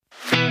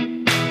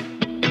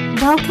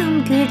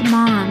Welcome, good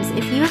moms.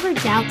 If you ever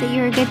doubt that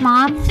you're a good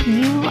mom,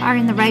 you are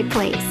in the right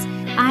place.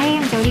 I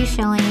am Jody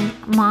Schilling,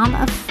 mom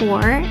of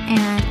 4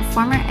 and a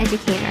former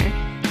educator.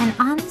 And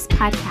on this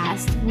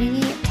podcast,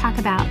 we talk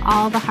about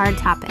all the hard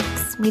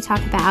topics. We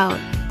talk about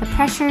the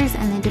pressures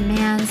and the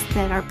demands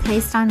that are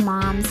placed on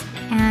moms,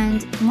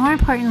 and more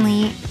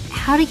importantly,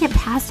 how to get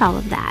past all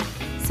of that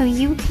so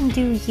you can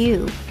do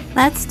you.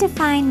 Let's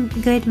define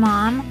good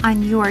mom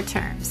on your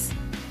terms.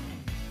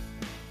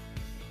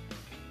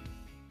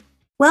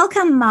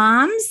 Welcome,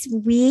 moms.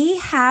 We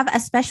have a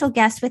special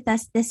guest with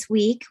us this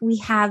week. We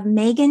have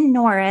Meagan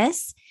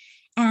Norris,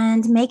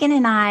 and Meagan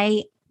and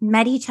I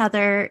met each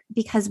other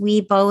because we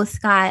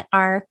both got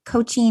our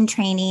coaching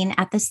training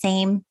at the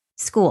same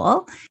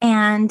school,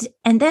 and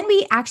then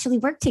we actually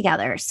worked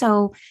together.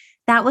 So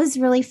that was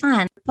really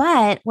fun.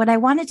 But what I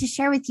wanted to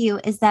share with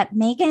you is that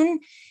Meagan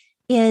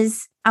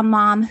is a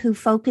mom who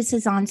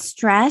focuses on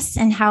stress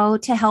and how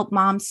to help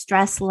moms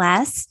stress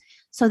less,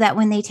 so that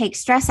when they take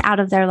stress out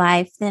of their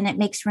life, then it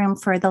makes room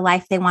for the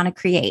life they want to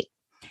create.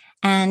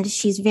 And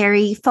she's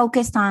very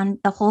focused on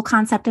the whole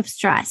concept of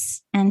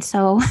stress. And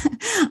so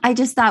I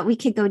just thought we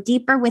could go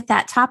deeper with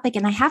that topic.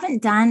 And I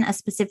haven't done a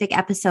specific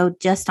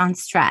episode just on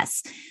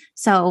stress.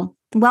 So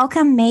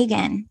welcome,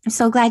 Meagan. I'm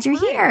so glad you're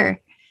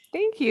here.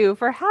 Thank you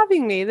for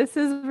having me. This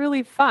is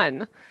really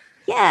fun.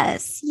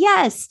 Yes.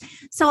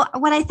 So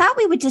what I thought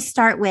we would just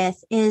start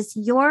with is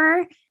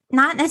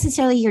not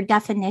necessarily your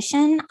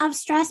definition of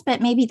stress, but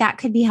maybe that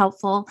could be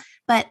helpful,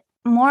 but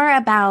more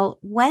about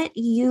what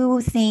you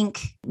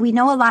think. We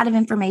know a lot of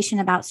information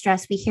about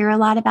stress. We hear a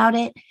lot about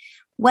it.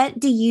 What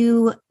do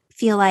you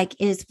feel like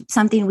is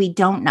something we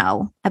don't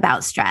know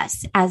about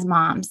stress as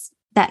moms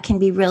that can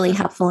be really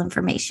helpful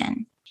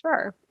information?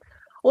 Sure.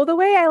 Well, the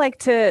way I like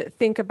to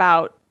think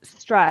about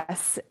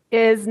stress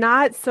is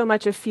not so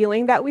much a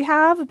feeling that we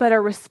have, but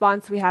a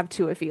response we have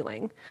to a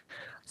feeling.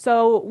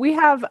 So we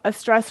have a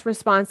stress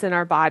response in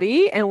our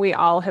body, and we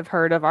all have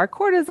heard of our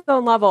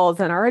cortisol levels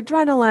and our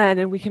adrenaline,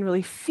 and we can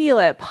really feel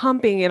it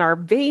pumping in our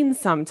veins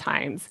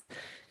sometimes.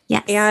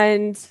 Yes.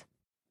 And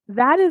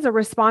that is a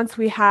response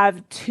we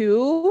have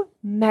to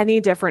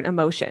many different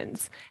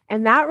emotions.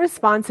 And that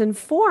response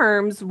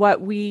informs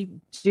what we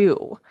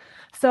do.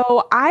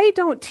 So I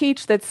don't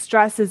teach that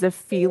stress is a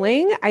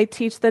feeling. I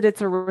teach that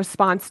it's a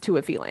response to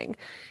a feeling.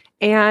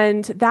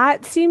 And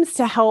that seems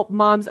to help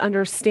moms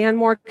understand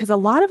more, because a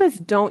lot of us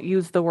don't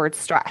use the word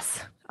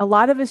stress. A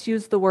lot of us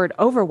use the word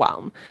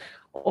overwhelm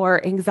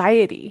or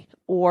anxiety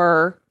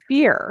or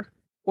fear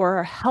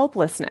or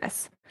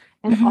helplessness.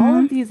 And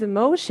all of these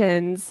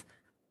emotions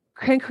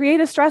can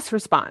create a stress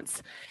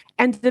response.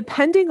 And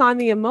depending on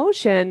the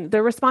emotion,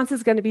 the response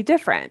is going to be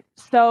different.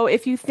 So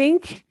if you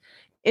think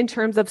in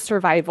terms of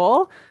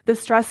survival, the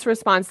stress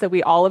response that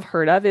we all have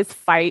heard of is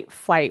fight,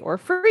 flight, or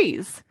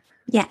freeze.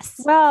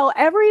 Yes. Well,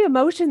 every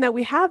emotion that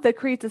we have that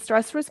creates a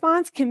stress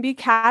response can be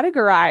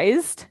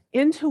categorized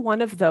into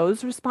one of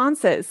those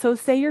responses. So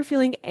say you're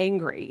feeling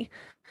angry,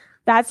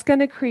 that's going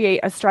to create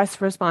a stress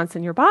response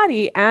in your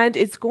body, and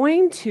it's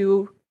going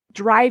to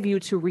drive you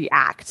to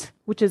react,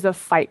 which is a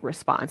fight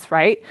response,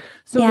 right?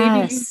 So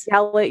maybe you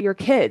yell at your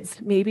kids,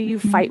 maybe you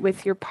fight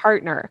with your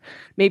partner,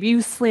 maybe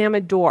you slam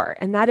a door,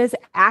 and that is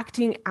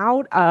acting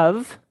out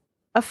of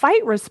a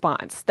fight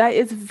response that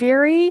is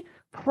very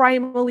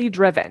primally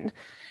driven.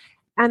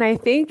 And I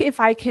think if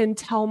I can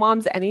tell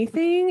moms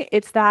anything,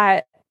 it's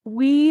that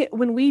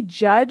when we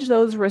judge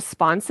those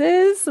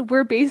responses,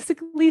 we're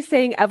basically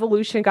saying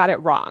evolution got it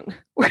wrong.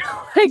 We're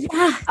like,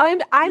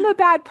 I'm a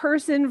bad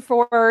person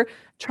for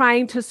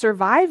trying to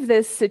survive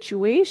this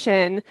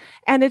situation.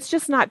 And it's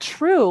just not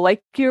true.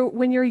 Like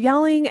when you're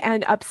yelling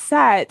and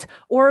upset,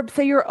 or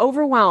say you're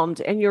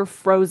overwhelmed and you're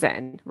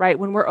frozen, right?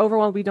 When we're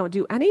overwhelmed, we don't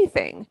do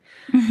anything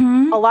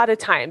a lot of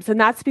times.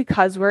 And that's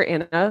because we're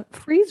in a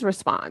freeze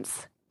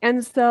response.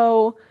 And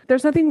so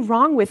there's nothing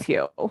wrong with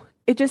you.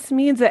 It just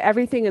means that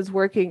everything is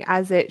working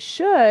as it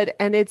should.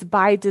 And it's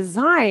by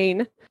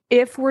design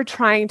if we're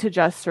trying to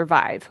just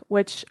survive,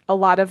 which a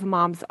lot of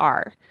moms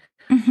are.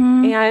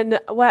 And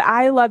what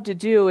I love to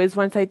do is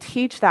once I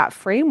teach that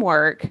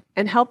framework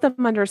and help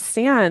them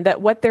understand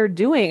that what they're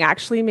doing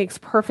actually makes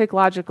perfect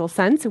logical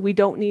sense, and we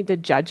don't need to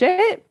judge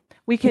it.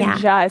 We can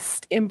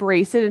just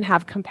embrace it and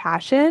have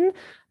compassion.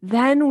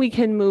 Then we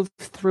can move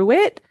through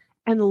it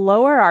and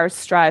lower our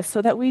stress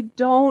so that we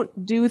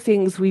don't do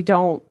things we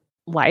don't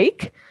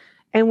like,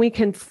 and we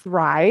can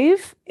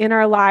thrive in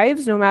our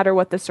lives no matter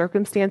what the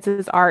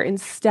circumstances are,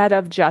 instead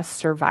of just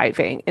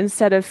surviving,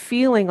 instead of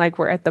feeling like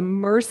we're at the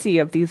mercy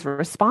of these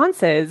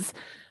responses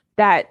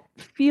that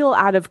feel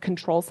out of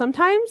control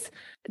sometimes.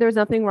 There's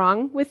nothing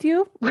wrong with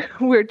you.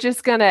 We're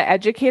just going to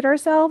educate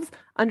ourselves,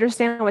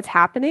 understand what's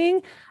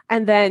happening,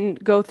 and then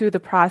go through the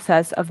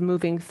process of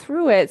moving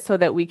through it so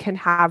that we can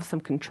have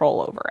some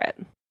control over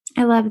it.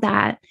 I love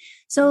that.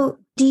 So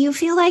do you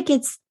feel like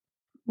it's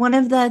one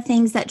of the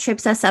things that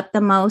trips us up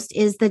the most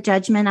is the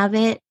judgment of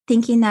it,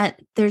 thinking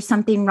that there's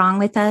something wrong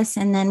with us,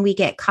 and then we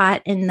get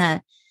caught in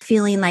the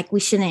feeling like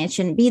it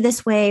shouldn't be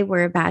this way,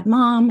 we're a bad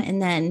mom,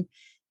 and then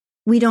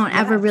we don't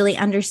ever Yes. really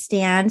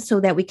understand so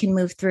that we can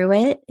move through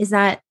it. Is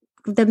that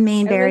the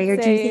main I would barrier,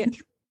 do you say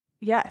think?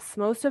 yes,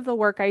 most of the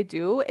work I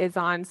do is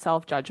on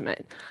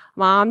self-judgment.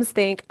 Moms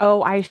think,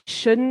 oh, I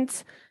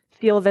shouldn't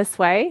feel this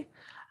way.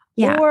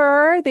 Yeah.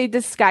 Or they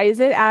disguise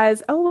it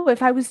as, oh,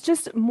 if I was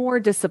just more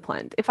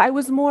disciplined, if I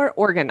was more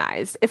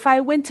organized, if I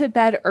went to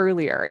bed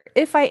earlier,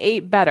 if I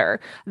ate better,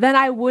 then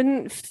I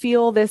wouldn't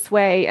feel this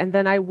way. And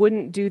then I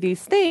wouldn't do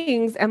these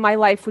things. And my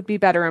life would be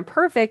better and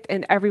perfect.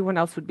 And everyone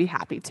else would be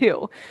happy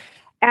too.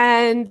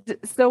 And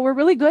so we're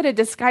really good at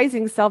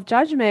disguising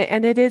self-judgment.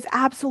 And it is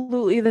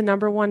absolutely the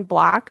number one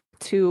block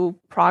to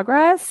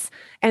progress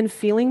and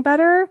feeling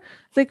better.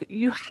 It's like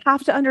you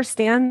have to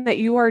understand that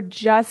you are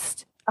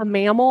just a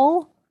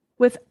mammal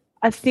with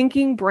a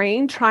thinking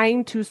brain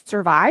trying to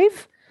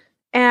survive.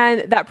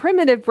 And that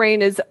primitive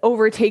brain is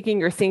overtaking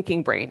your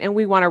thinking brain. And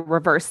we want to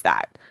reverse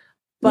that.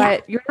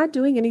 But you're not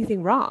doing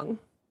anything wrong.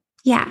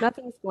 Yeah.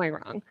 Nothing's going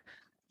wrong.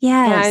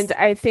 Yes. And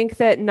I think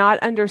that not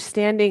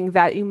understanding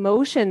that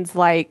emotions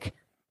like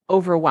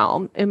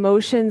overwhelm,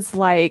 emotions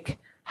like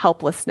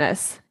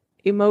helplessness,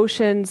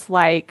 emotions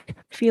like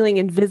feeling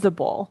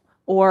invisible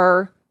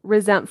or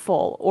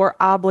resentful or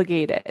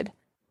obligated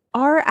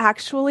are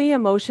actually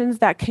emotions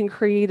that can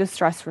create a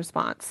stress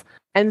response.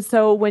 And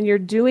so when you're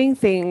doing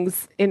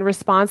things in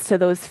response to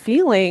those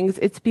feelings,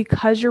 it's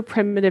because your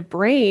primitive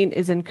brain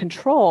is in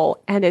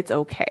control and it's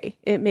okay.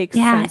 It makes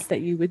sense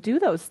that you would do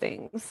those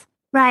things.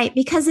 Right.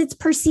 Because it's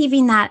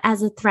perceiving that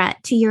as a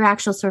threat to your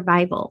actual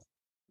survival.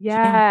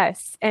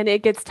 Yes. And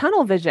it gets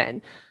tunnel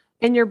vision.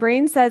 And your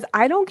brain says,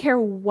 I don't care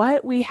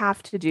what we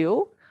have to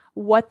do,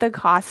 what the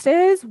cost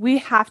is, we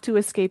have to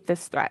escape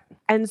this threat.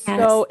 And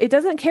so it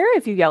doesn't care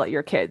if you yell at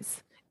your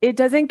kids. It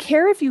doesn't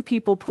care if you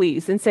people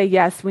please and say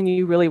yes when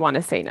you really want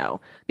to say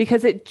no,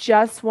 because it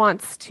just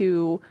wants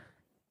to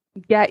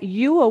get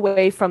you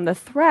away from the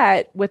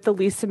threat with the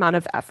least amount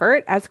of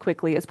effort as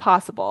quickly as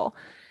possible.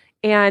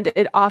 And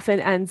it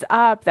often ends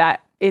up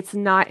that it's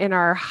not in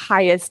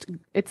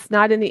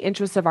the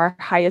interest of our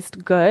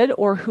highest good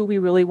or who we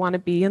really want to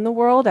be in the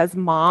world as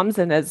moms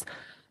and as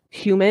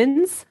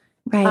humans.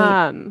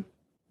 Right.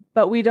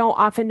 But we don't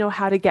often know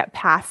how to get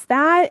past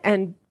that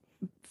and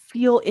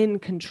feel in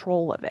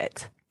control of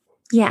it.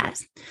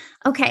 Yes.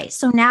 Okay.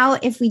 So now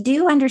if we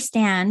do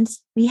understand,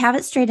 we have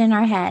it straight in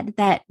our head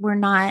that we're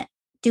not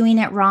doing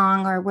it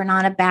wrong or we're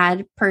not a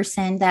bad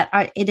person,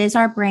 that it is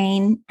our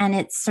brain and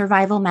its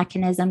survival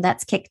mechanism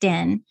that's kicked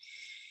in.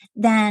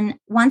 Then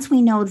once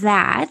we know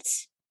that,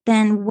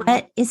 then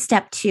what is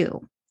step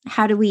 2?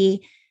 How do we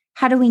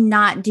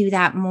not do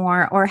that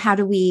more? Or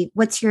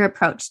what's your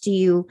approach?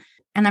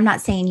 And I'm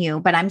not saying you,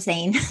 but I'm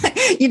saying,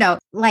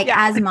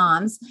 as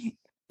moms,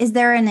 is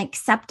there an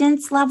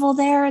acceptance level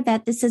there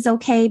that this is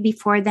okay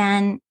before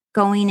then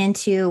going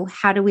into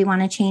how do we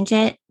want to change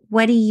it?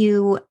 What do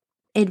you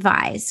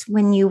advise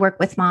when you work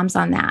with moms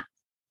on that?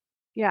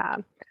 Yeah.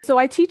 So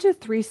I teach a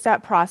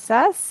 3-step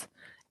process.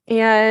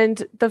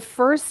 And the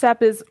first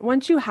step is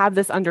once you have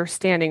this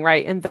understanding,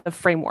 right, in the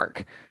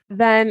framework,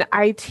 then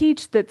I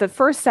teach that the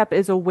first step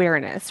is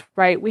awareness,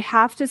 right? We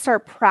have to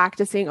start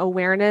practicing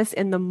awareness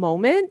in the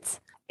moment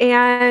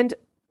and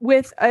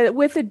with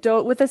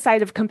a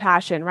side of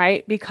compassion,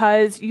 right?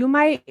 Because you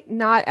might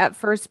not at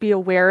first be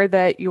aware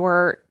that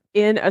you're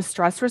in a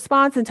stress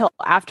response until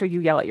after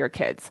you yell at your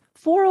kids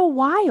for a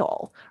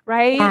while,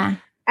 right? Yeah.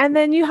 And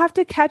then you have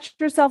to catch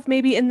yourself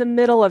maybe in the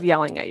middle of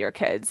yelling at your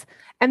kids.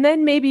 And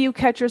then maybe you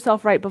catch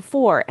yourself right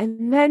before.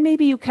 And then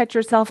maybe you catch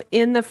yourself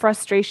in the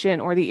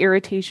frustration or the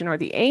irritation or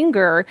the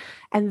anger.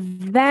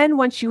 And then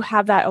once you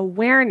have that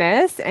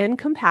awareness and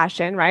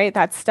compassion, right?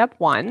 That's step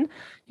 1.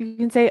 You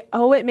can say,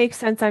 oh, it makes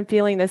sense. I'm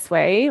feeling this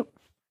way.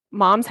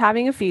 Mom's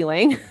having a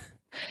feeling.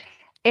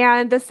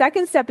 And the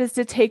second step is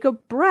to take a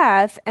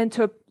breath and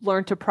to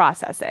learn to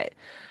process it.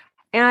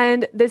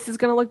 And this is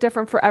going to look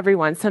different for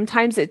everyone.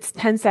 Sometimes it's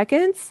 10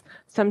 seconds.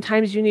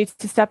 Sometimes you need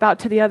to step out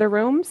to the other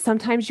room.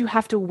 Sometimes you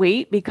have to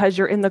wait because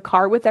you're in the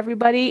car with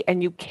everybody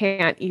and you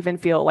can't even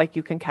feel like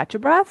you can catch a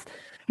breath.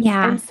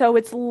 Yeah. And so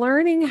it's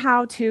learning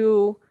how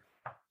to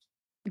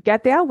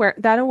get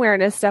that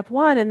awareness, step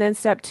 1. And then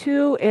step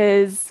 2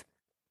 is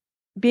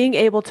being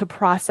able to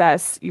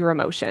process your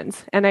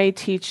emotions. And I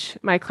teach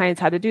my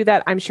clients how to do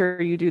that. I'm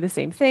sure you do the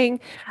same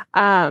thing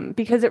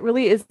because it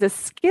really is the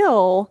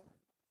skill.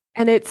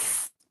 And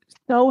it's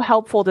so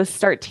helpful to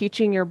start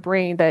teaching your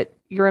brain that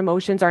your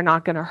emotions are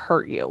not going to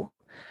hurt you,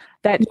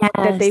 that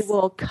they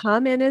will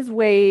come in as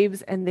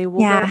waves and they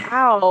will go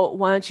out.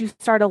 Once you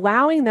start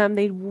allowing them,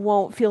 they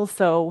won't feel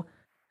so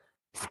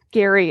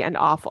scary and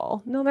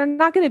awful. No, they're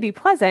not going to be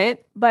pleasant,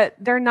 but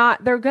they're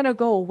going to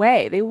go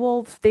away. They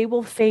will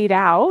fade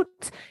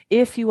out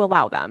if you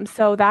allow them.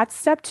 So that's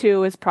step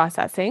 2 is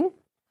processing.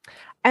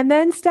 And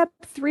then step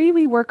 3,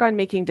 we work on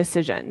making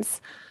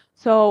decisions.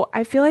 So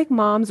I feel like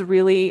moms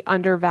really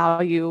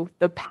undervalue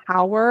the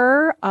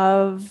power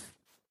of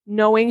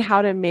knowing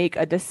how to make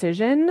a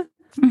decision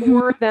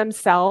for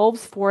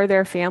themselves, for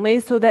their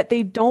families, so that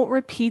they don't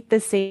repeat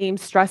the same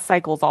stress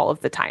cycles all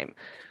of the time.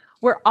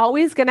 we're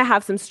always going to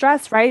have some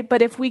stress, right?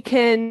 But if we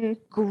can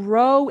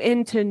grow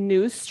into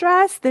new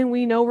stress, then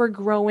we know we're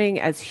growing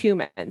as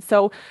humans.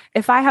 So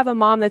if I have a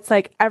mom that's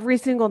like every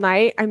single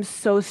night, I'm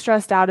so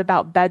stressed out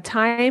about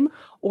bedtime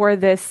or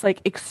this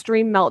like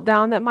extreme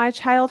meltdown that my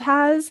child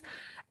has,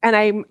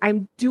 and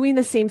I'm doing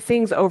the same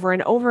things over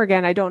and over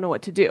again, I don't know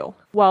what to do.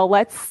 Well,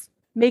 let's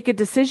make a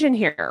decision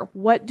here.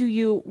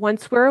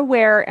 Once we're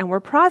aware and we're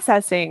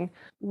processing,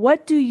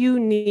 what do you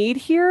need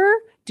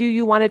here? Do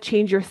you want to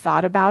change your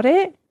thought about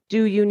it?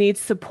 Do you need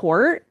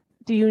support?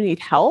 Do you need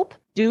help?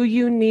 Do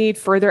you need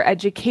further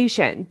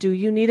education? Do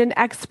you need an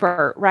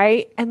expert,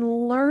 right?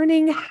 And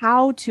learning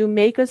how to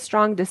make a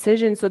strong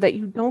decision so that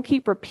you don't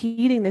keep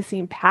repeating the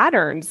same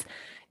patterns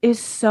is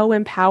so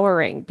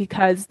empowering,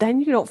 because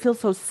then you don't feel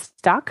so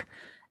stuck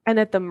and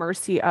at the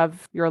mercy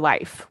of your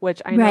life,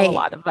 which I know a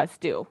lot of us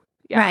do.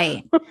 Yeah.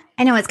 Right.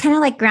 I know it's kind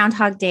of like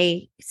Groundhog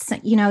Day. So,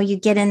 you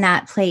get in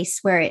that place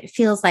where it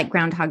feels like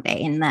Groundhog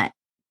Day and that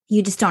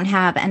you just don't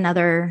have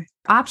another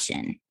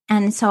option.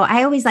 And so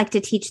I always like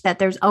to teach that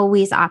there's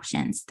always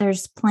options.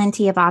 There's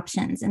plenty of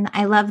options. And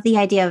I love the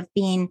idea of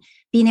being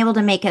able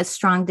to make a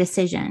strong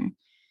decision.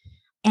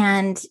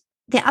 And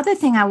the other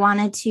thing I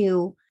wanted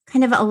to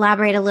kind of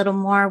elaborate a little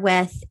more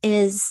with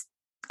is,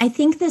 I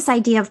think this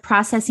idea of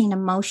processing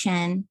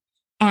emotion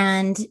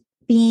and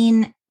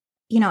being,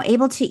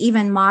 able to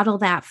even model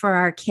that for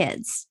our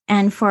kids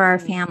and for our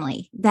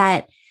family,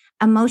 that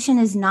emotion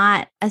is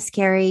not a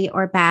scary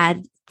or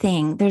bad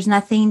thing. There's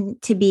nothing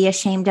to be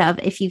ashamed of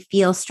if you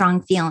feel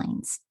strong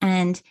feelings.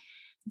 And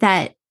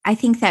that I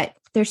think that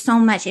there's so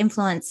much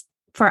influence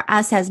for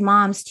us as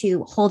moms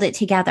to hold it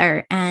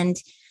together. And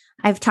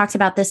I've talked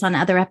about this on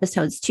other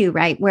episodes too,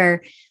 right?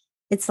 Where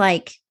it's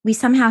like we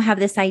somehow have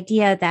this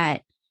idea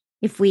that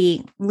if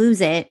we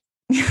lose it,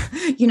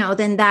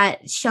 then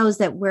that shows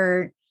that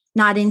we're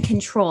not in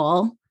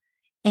control,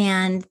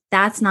 and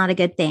that's not a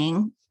good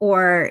thing.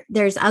 Or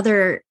there's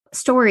other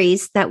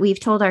stories that we've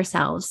told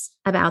ourselves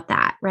about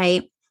that,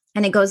 right?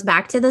 And it goes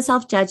back to the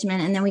self-judgment,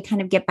 and then we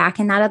kind of get back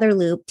in that other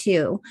loop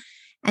too.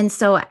 And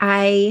so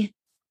I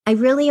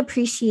really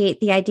appreciate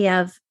the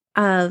idea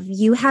of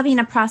you having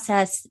a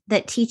process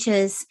that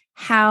teaches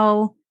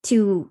how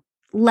to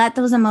let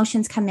those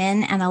emotions come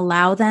in and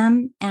allow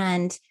them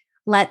and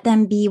let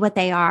them be what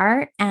they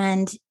are.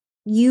 And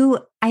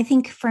I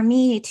think for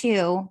me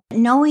too,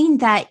 knowing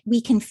that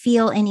we can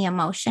feel any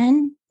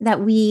emotion,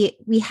 that we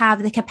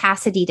have the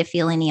capacity to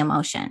feel any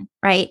emotion,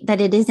 right? That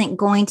it isn't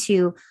going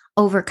to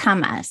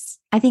overcome us.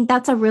 I think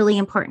that's a really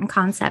important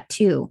concept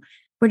too.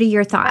 What are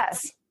your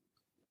thoughts?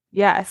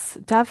 Yes,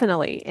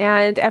 definitely.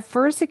 And at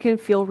first it can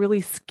feel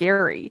really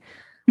scary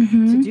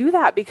to do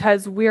that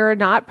because we're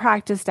not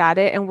practiced at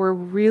it and we're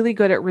really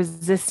good at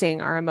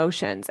resisting our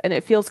emotions. And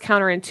it feels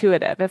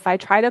counterintuitive. If I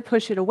try to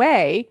push it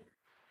away,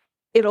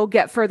 it'll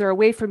get further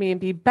away from me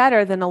and be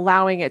better than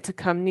allowing it to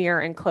come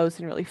near and close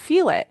and really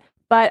feel it.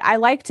 But I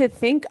like to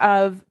think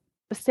of,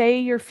 say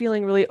you're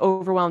feeling really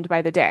overwhelmed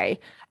by the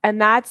day.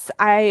 And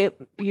I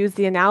use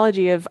the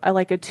analogy of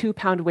like a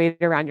 2-pound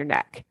weight around your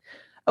neck.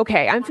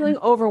 Okay, I'm feeling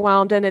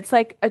overwhelmed and it's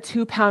like a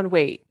 2-pound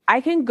weight. I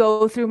can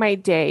go through my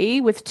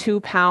day with 2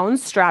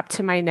 pounds strapped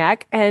to my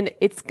neck, and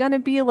it's going to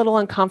be a little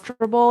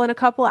uncomfortable in a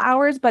couple of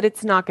hours, but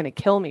it's not going to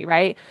kill me,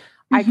 right?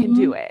 I can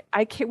do it.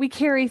 We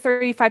carry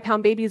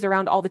 35-pound babies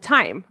around all the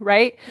time,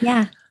 right?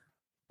 Yeah.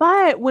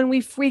 But when we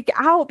freak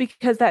out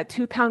because that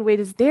 2-pound weight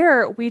is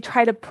there, we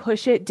try to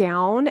push it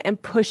down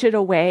and push it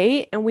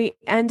away, and we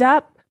end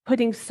up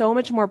putting so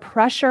much more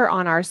pressure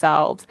on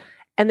ourselves.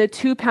 And the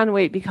 2-pound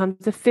weight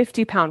becomes a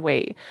 50-pound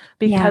weight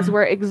because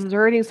we're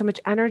exerting so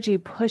much energy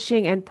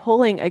pushing and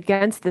pulling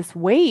against this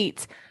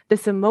weight,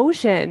 this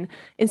emotion,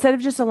 instead of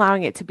just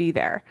allowing it to be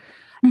there.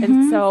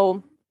 And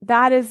so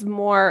that's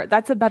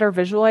a better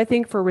visual, I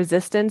think, for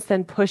resistance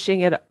than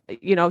pushing it,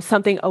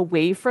 something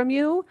away from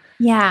you.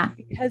 Yeah.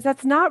 Because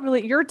that's not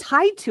really, you're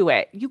tied to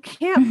it. You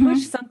can't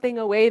push something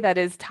away that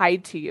is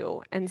tied to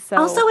you. And so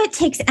also it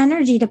takes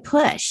energy to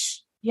push.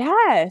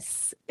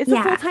 Yes. It's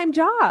a full-time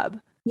job.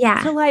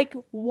 Yeah. So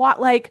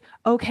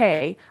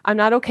okay, I'm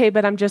not okay,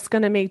 but I'm just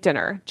going to make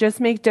dinner. Just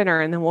make dinner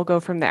and then we'll go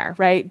from there,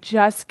 right?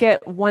 Just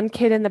get one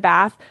kid in the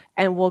bath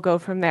and we'll go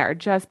from there.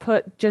 Just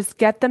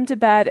get them to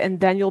bed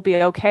and then you'll be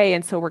okay.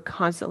 And so we're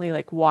constantly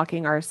like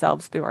walking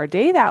ourselves through our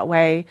day that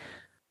way.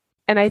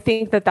 And I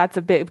think that that's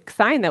a big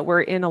sign that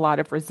we're in a lot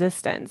of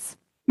resistance.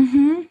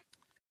 And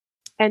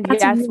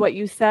what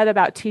you said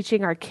about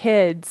teaching our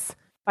kids,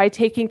 by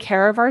taking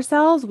care of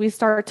ourselves, we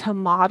start to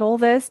model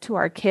this to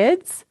our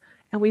kids.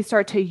 And we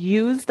start to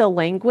use the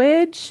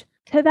language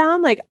to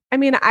them.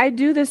 I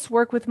do this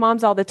work with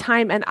moms all the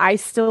time and I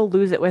still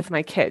lose it with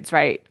my kids,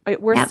 right?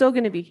 We're still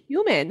going to be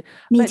human.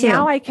 Me too.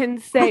 Now I can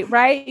say,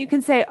 right? You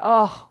can say,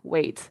 oh,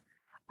 wait,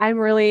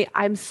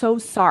 I'm so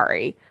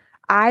sorry.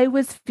 I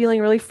was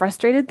feeling really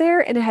frustrated there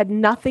and it had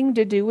nothing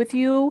to do with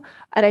you.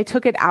 And I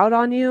took it out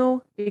on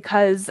you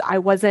because I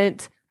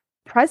wasn't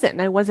present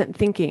and I wasn't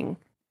thinking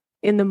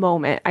in the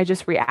moment. I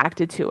just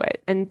reacted to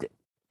it. And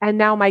And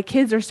now my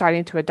kids are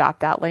starting to adopt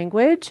that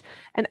language.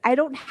 And I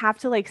don't have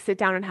to like sit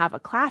down and have a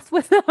class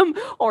with them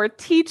or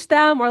teach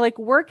them or like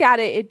work at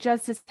it. It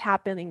just is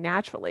happening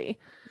naturally.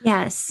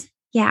 Yes.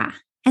 Yeah.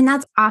 And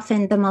that's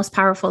often the most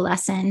powerful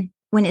lesson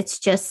when it's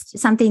just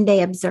something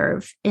they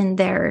observe in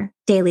their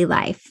daily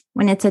life,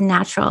 when it's a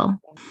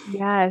natural.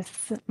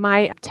 Yes.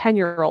 My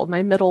 10-year-old,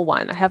 my middle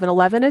one, I have an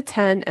 11, a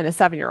 10, and a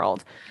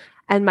 7-year-old.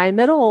 And my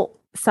middle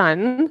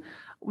son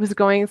was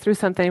going through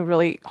something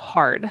really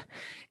hard.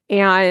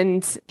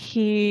 And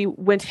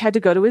had to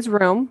go to his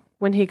room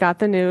when he got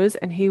the news,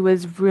 and he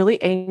was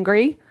really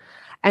angry,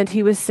 and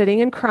he was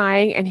sitting and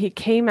crying, and he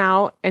came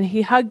out and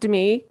he hugged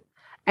me,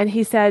 and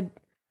he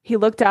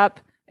looked up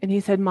and he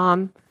said,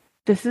 "Mom,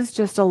 this is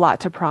just a lot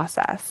to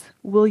process.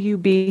 Will you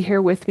be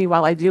here with me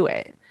while I do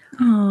it?"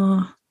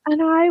 Oh,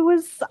 And I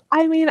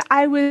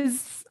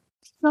was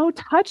so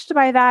touched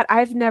by that.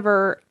 I've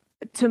never,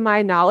 to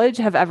my knowledge,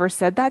 have ever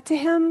said that to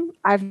him.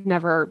 I've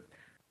never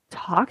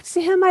talked to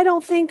him, I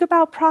don't think,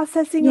 about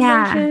processing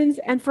emotions.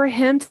 And for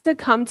him to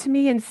come to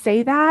me and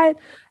say that,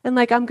 and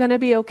like, "I'm going to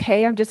be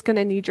okay. I'm just going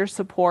to need your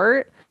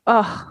support."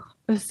 Oh,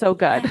 it was so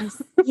good. yes.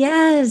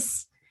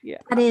 Yes. Yeah.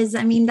 That is,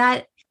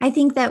 I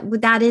think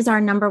that is our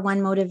number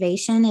one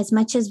motivation. As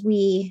much as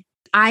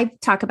I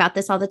talk about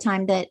this all the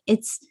time, that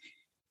it's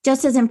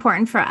just as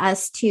important for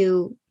us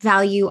to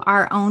value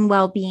our own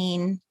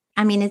well-being.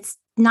 I mean, it's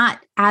not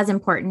as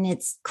important,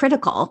 it's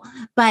critical,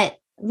 but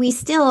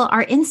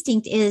our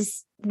instinct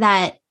is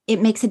that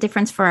it makes a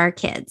difference for our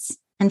kids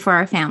and for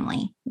our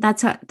family.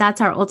 That's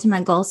our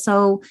ultimate goal.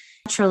 So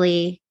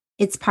naturally,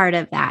 it's part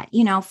of that,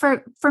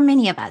 for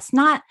many of us,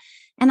 not,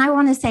 and I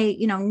want to say,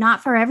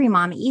 not for every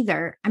mom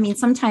either. I mean,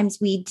 sometimes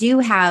we do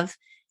have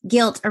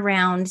guilt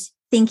around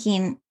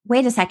thinking,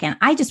 wait a second,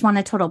 I just want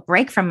a total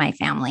break from my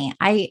family.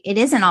 It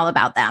isn't all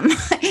about them.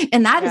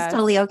 And that is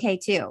totally okay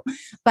too.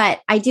 But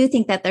I do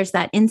think that there's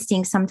that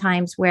instinct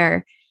sometimes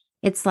where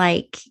it's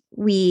like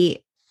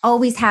we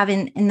always have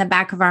in the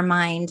back of our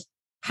mind,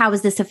 how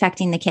is this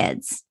affecting the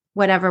kids?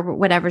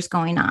 Whatever's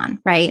going on.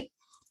 Right.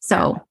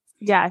 So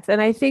yes.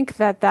 And I think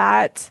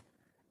that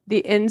the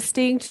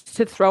instinct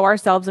to throw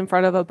ourselves in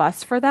front of a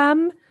bus for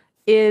them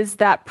is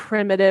that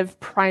primitive,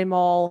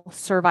 primal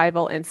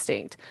survival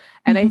instinct.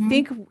 And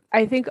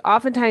I think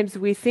oftentimes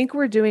we think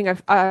we're doing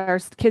our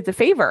kids a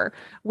favor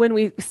when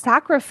we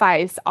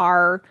sacrifice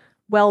our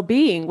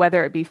well-being,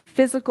 whether it be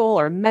physical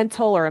or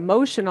mental or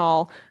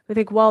emotional. We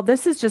think, well,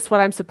 this is just what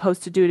I'm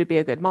supposed to do to be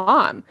a good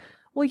mom.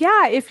 Well,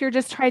 yeah, if you're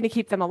just trying to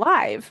keep them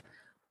alive.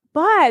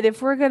 But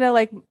if we're going to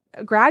like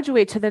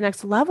graduate to the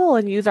next level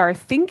and use our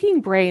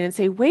thinking brain and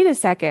say, wait a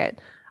second,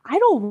 I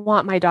don't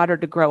want my daughter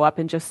to grow up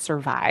and just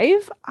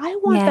survive. I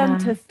want them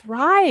to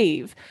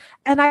thrive.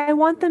 And I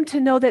want them to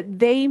know that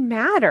they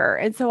matter.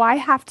 And so I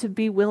have to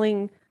be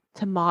willing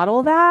to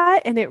model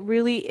that. And it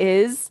really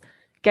is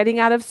getting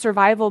out of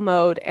survival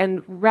mode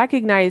and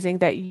recognizing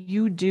that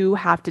you do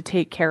have to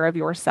take care of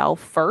yourself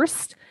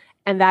first.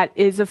 And that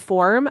is a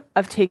form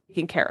of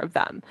taking care of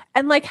them.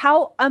 And like,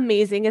 how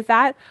amazing is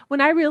that? When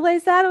I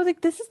realized that, I was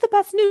like, this is the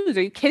best news.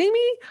 Are you kidding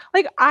me?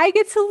 Like, I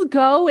get to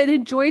go and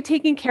enjoy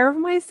taking care of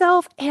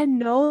myself and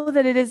know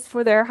that it is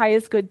for their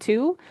highest good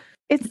too.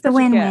 It's such a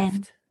win-win.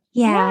 gift.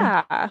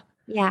 Yeah.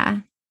 Yeah,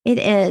 it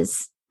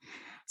is.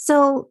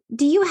 So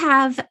do you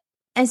have,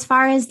 as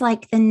far as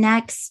like the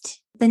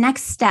next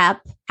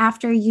step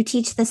after you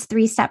teach this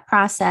 3-step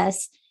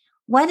process,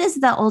 what is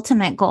the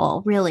ultimate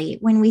goal, really,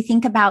 when we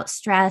think about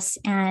stress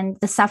and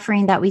the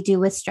suffering that we do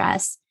with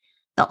stress?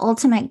 The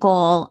ultimate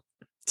goal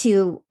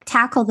to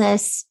tackle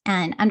this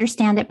and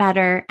understand it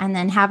better and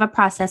then have a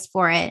process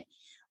for it.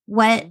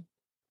 Why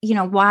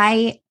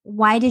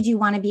did you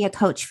want to be a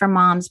coach for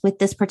moms with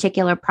this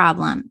particular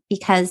problem?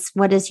 Because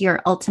what is your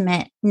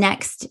ultimate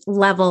next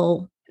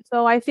level?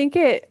 So I think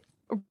it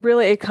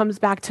comes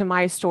back to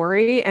my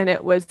story. And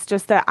it was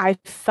just that I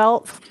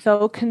felt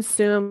so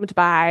consumed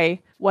by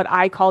what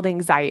I called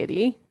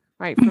anxiety,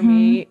 right? For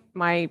me,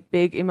 my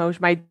big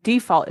emotion, my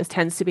default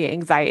tends to be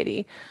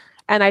anxiety.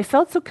 And I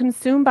felt so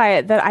consumed by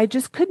it that I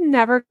just could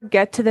never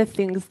get to the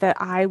things that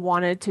I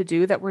wanted to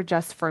do that were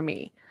just for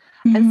me.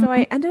 And so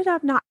I ended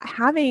up not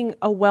having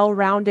a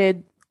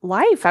well-rounded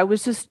life. I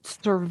was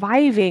just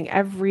surviving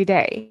every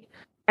day.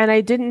 And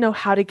I didn't know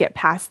how to get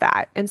past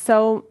that. And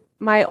so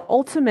my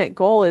ultimate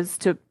goal is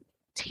to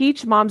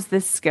teach moms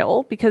this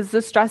skill, because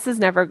the stress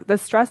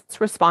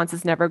response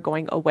is never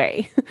going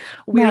away.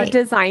 We're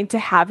designed to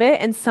have it.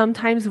 And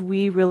sometimes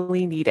we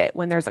really need it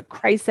when there's a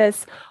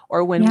crisis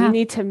or when we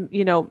need to,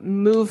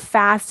 move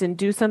fast and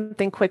do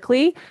something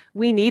quickly.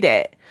 We need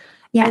it.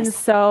 Yes. And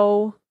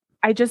so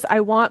I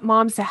want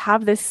moms to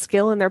have this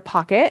skill in their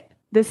pocket,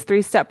 this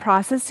 3-step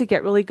process, to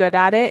get really good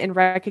at it and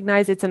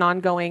recognize it's an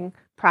ongoing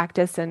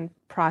practice and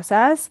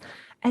process.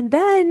 And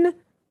then,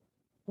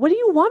 what do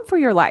you want for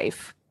your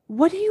life?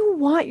 What do you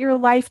want your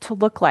life to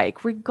look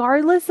like,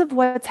 regardless of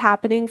what's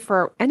happening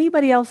for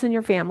anybody else in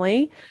your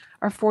family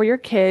or for your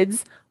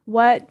kids?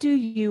 What do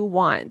you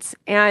want?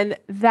 And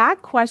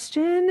that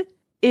question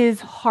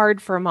is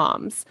hard for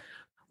moms.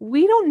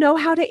 we don't know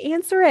how to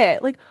answer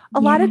it. Like a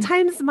lot of Yeah.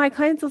 times my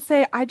clients will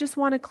say, I just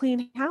want a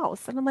clean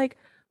house. And I'm like,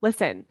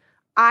 listen,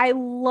 I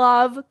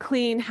love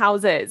clean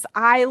houses.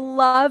 I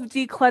love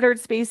decluttered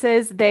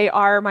spaces. They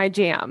are my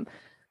jam.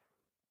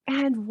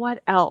 And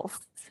what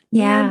else?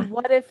 Yeah. And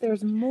what if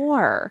there's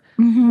more?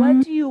 What Hmm.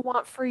 do you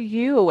want for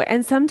you?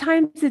 And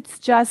sometimes it's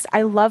just,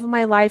 I love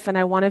my life and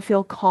I want to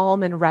feel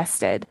calm and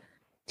rested.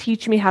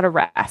 Teach me how to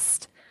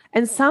rest.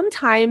 And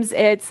sometimes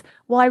it's,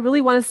 well, I really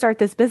want to start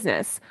this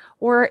business,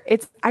 or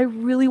it's, I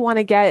really want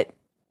to get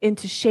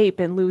into shape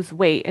and lose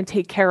weight and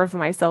take care of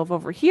myself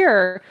over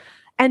here.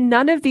 And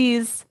none of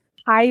these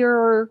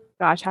higher,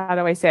 gosh, how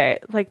do I say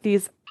it? Like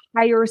these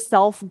higher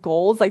self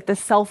goals, like the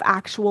self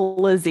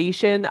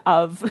actualization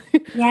of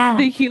Yeah.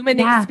 the human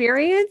Yeah.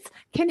 experience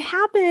can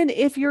happen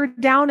if you're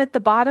down at the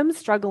bottom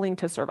struggling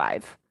to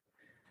survive.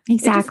 It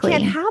just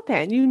can't Exactly.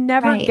 happen. You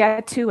never Right.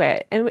 get to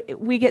it. And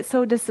we get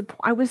so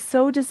disappointed. I was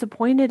so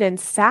disappointed and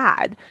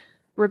sad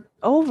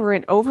over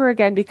and over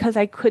again because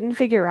I couldn't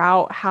figure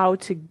out how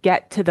to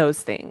get to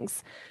those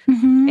things.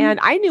 Hmm. And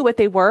I knew what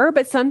they were,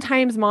 but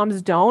sometimes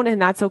moms don't,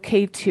 and that's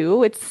okay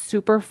too. It's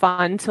super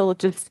fun to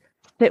just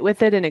sit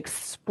with it and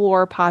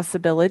explore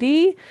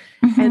possibility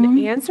and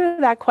Hmm. answer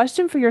that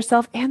question for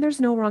yourself. And there's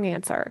no wrong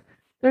answer.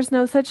 There's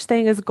no such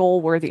thing as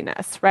goal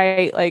worthiness,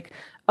 right? Like,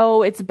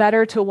 oh, it's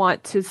better to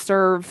want to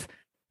serve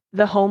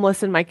the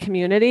homeless in my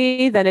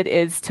community than it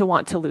is to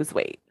want to lose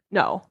weight.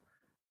 No,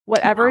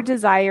 whatever No.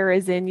 desire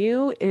is in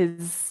you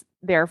is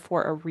there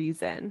for a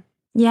reason.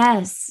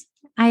 Yes,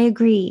 I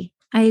agree.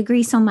 I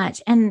agree so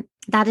much. And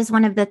that is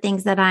one of the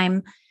things that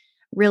I'm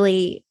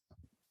really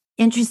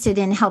interested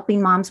in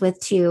helping moms with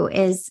too,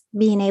 is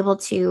being able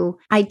to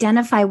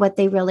identify what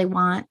they really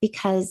want.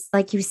 Because,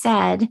 like you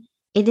said,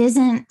 it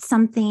isn't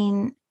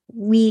something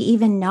we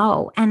even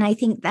know. And I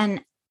think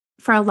then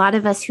for a lot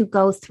of us who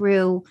go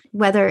through,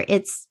 whether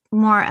it's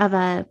more of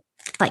a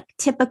like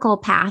typical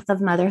path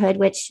of motherhood,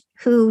 which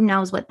who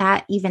knows what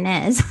that even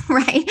is,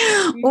 right?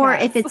 Or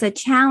if Yes. it's a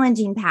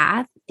challenging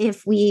path,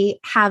 if we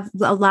have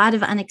a lot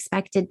of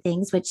unexpected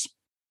things, which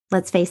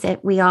let's face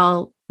it, we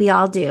all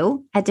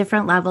do at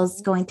different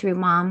levels going through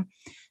mom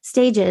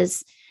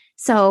stages.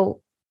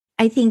 So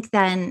I think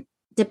then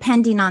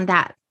depending on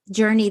that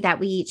journey that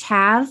we each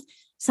have,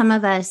 some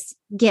of us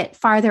get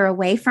farther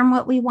away from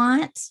what we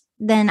want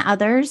than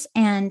others.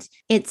 And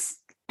it's,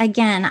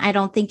 again, I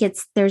don't think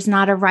there's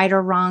not a right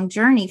or wrong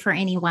journey for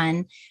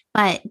anyone,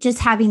 but just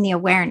having the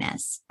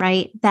awareness,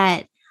 right?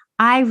 That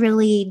I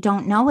really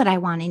don't know what I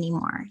want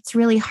anymore. It's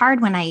really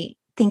hard when I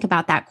think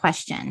about that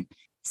question.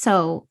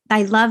 So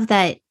I love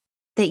that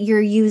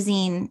you're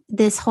using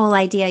this whole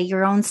idea,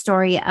 your own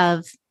story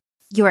of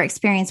your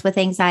experience with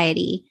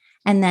anxiety,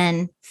 and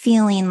then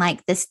feeling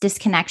like this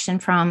disconnection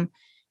from,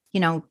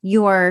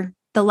 the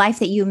life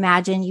that you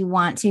imagine you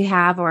want to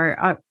have,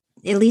 or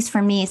at least for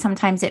me,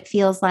 sometimes it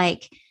feels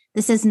like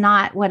this is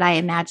not what I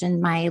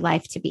imagined my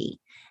life to be.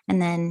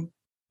 And then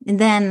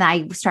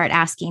I start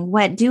asking,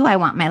 what do I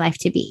want my life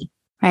to be?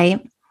 Right.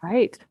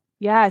 Right.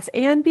 Yes.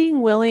 And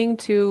being willing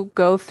to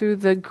go through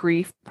the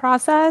grief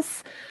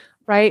process,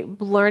 right?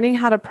 Learning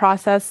how to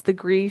process the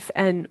grief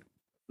and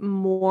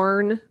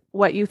mourn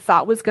what you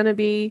thought was going to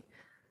be,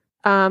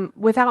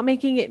 without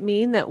making it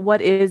mean that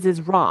what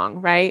is wrong,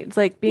 right? It's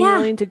like being Yeah.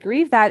 willing to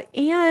grieve that.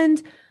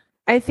 And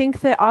I think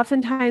that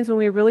oftentimes when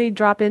we really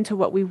drop into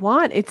what we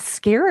want, it's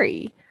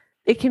scary.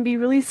 It can be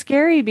really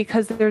scary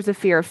because there's a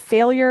fear of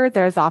failure.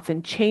 There's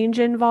often change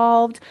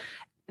involved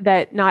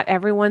that not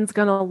everyone's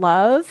going to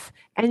love.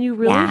 And you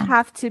really Yeah.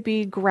 have to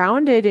be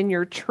grounded in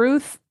your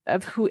truth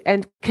of who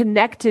and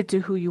connected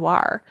to who you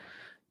are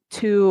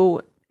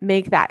to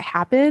make that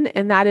happen.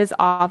 And that is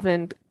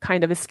often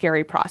kind of a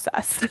scary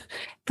process.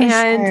 For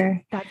And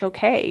sure. that's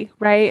okay,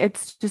 right?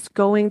 It's just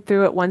going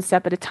through it one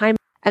step at a time.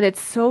 And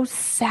it's so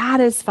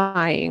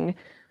satisfying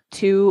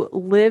to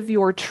live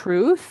your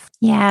truth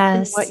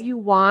and what Yes. you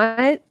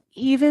want,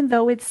 even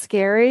though it's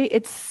scary.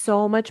 It's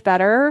so much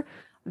better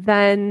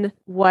than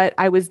what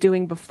I was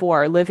doing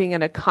before, living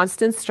in a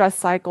constant stress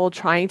cycle,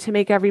 trying to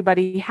make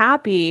everybody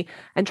happy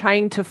and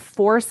trying to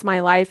force my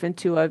round life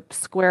into a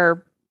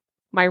square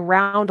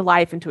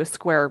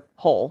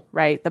hole,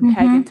 right? The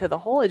peg Hmm. into the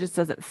hole, it just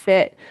doesn't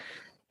fit.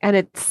 And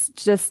it's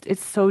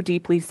so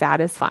deeply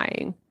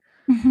satisfying.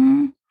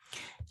 Hmm.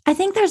 I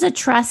think there's a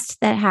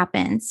trust that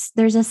happens.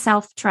 There's a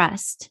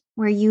self-trust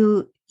where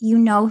you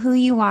know who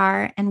you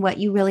are and what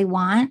you really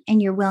want,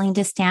 and you're willing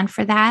to stand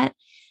for that.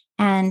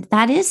 And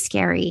that is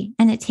scary.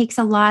 And it takes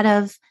a lot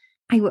of,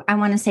 I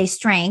want to say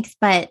strength,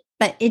 but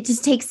it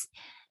just takes,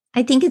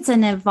 I think it's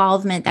an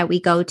involvement that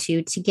we go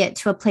to get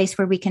to a place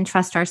where we can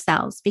trust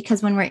ourselves.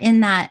 Because when we're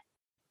in that,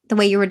 the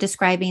way you were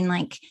describing,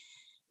 like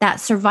that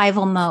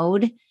survival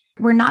mode,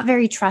 we're not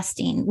very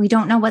trusting. We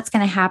don't know what's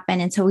going to happen.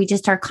 And so we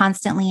just are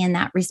constantly in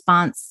that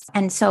response.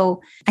 And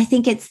so I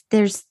think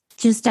there's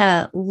just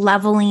a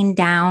leveling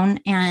down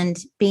and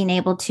being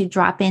able to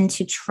drop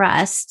into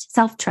trust,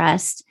 self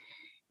trust,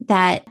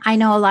 that I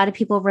know a lot of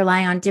people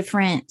rely on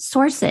different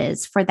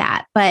sources for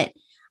that. But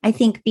I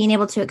think being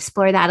able to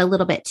explore that a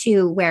little bit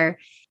too, where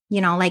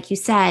like you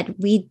said,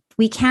 we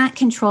can't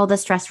control the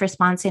stress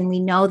response. And we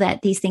know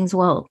that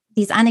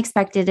these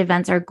unexpected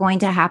events are going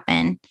to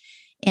happen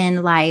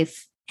in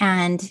life.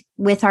 And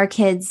with our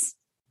kids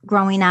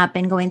growing up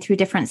and going through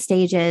different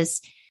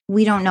stages,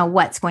 we don't know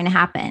what's going to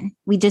happen.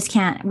 We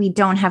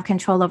don't have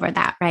control over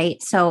that.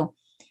 Right. So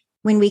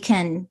when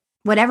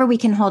whatever we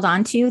can hold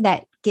on to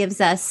that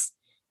gives us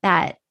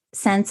that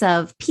sense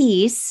of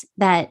peace,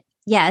 that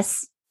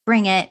yes,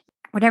 bring it,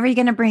 whatever you're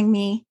going to bring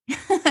me,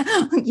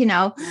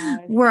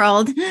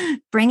 world,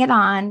 bring it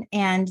on.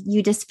 And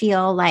you just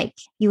feel like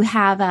you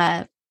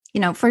have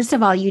first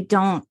of all, you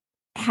don't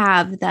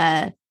have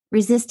the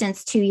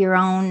resistance to your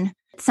own,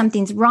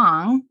 something's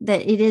wrong,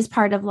 that it is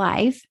part of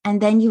life. And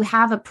then you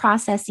have a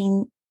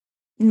processing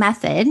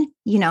method,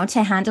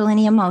 to handle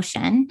any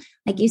emotion,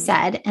 like you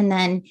said, and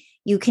then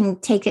you can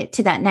take it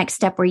to that next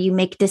step where you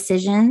make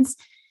decisions.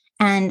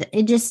 And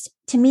it just,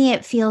 to me,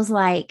 it feels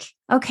like,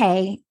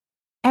 okay,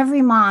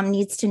 every mom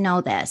needs to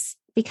know this,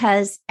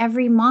 because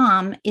every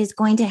mom is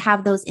going to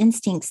have those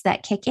instincts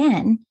that kick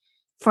in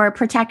for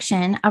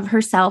protection of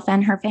herself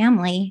and her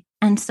family.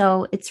 And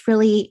so it's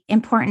really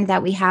important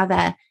that we have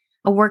a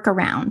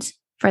workaround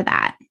for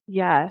that.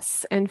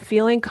 Yes. And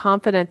feeling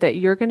confident that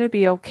you're going to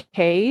be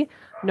okay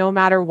no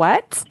matter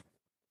what.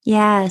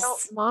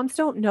 Yes. Moms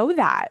don't know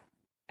that.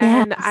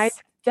 Yes. And I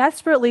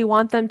desperately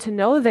want them to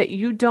know that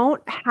you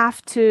don't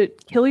have to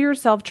kill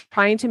yourself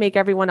trying to make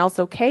everyone else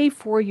okay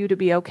for you to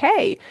be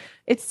okay.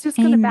 It's just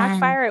going to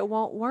backfire. It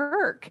won't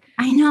work.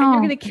 I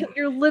know. And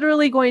you're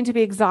literally going to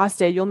be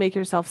exhausted. You'll make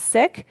yourself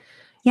sick.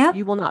 Yep.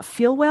 You will not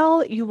feel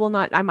well. You will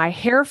not, my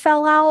hair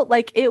fell out.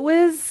 Like, it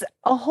was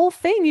a whole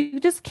thing. You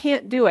just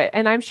can't do it.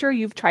 And I'm sure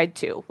you've tried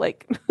to,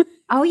 like.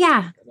 Oh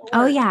yeah.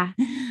 Oh yeah.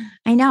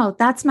 I know.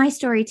 That's my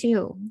story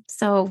too.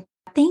 So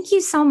thank you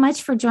so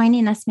much for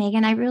joining us,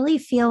 Meagan. I really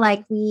feel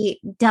like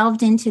we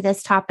delved into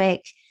this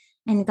topic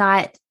and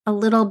got a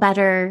little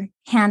better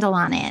handle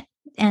on it.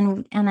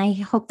 And I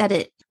hope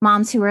that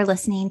moms who are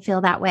listening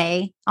feel that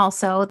way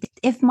also.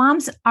 If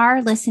moms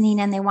are listening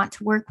and they want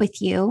to work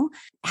with you,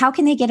 how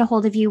can they get a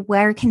hold of you?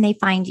 Where can they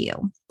find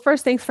you?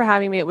 First, thanks for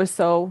having me. It was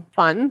so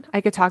fun.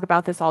 I could talk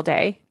about this all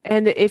day.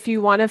 And if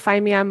you want to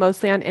find me, I'm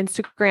mostly on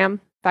Instagram. In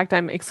fact,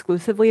 I'm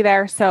exclusively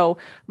there. So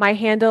my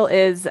handle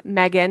is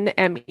Meagan,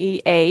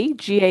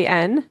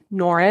 Meagan,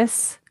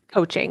 Norris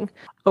Coaching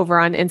over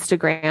on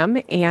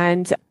Instagram.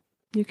 And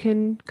you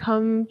can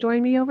come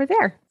join me over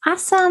there.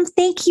 Awesome.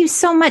 Thank you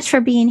so much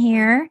for being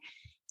here.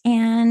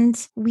 And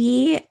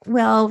we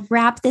will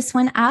wrap this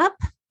one up,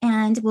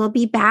 and we'll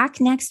be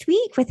back next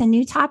week with a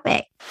new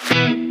topic.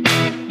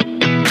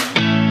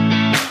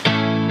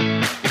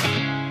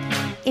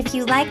 If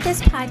you like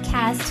this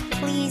podcast,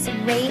 please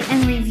rate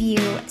and review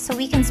so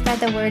we can spread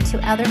the word to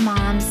other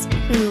moms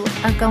who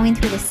are going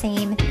through the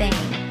same thing.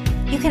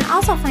 You can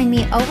also find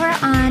me over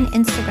on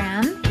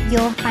Instagram.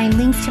 You'll find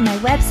links to my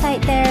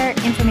website there,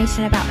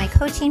 information about my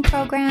coaching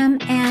program,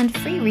 and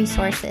free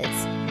resources.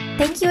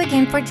 Thank you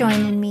again for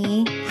joining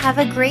me. Have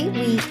a great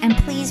week, and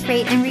please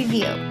rate and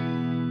review.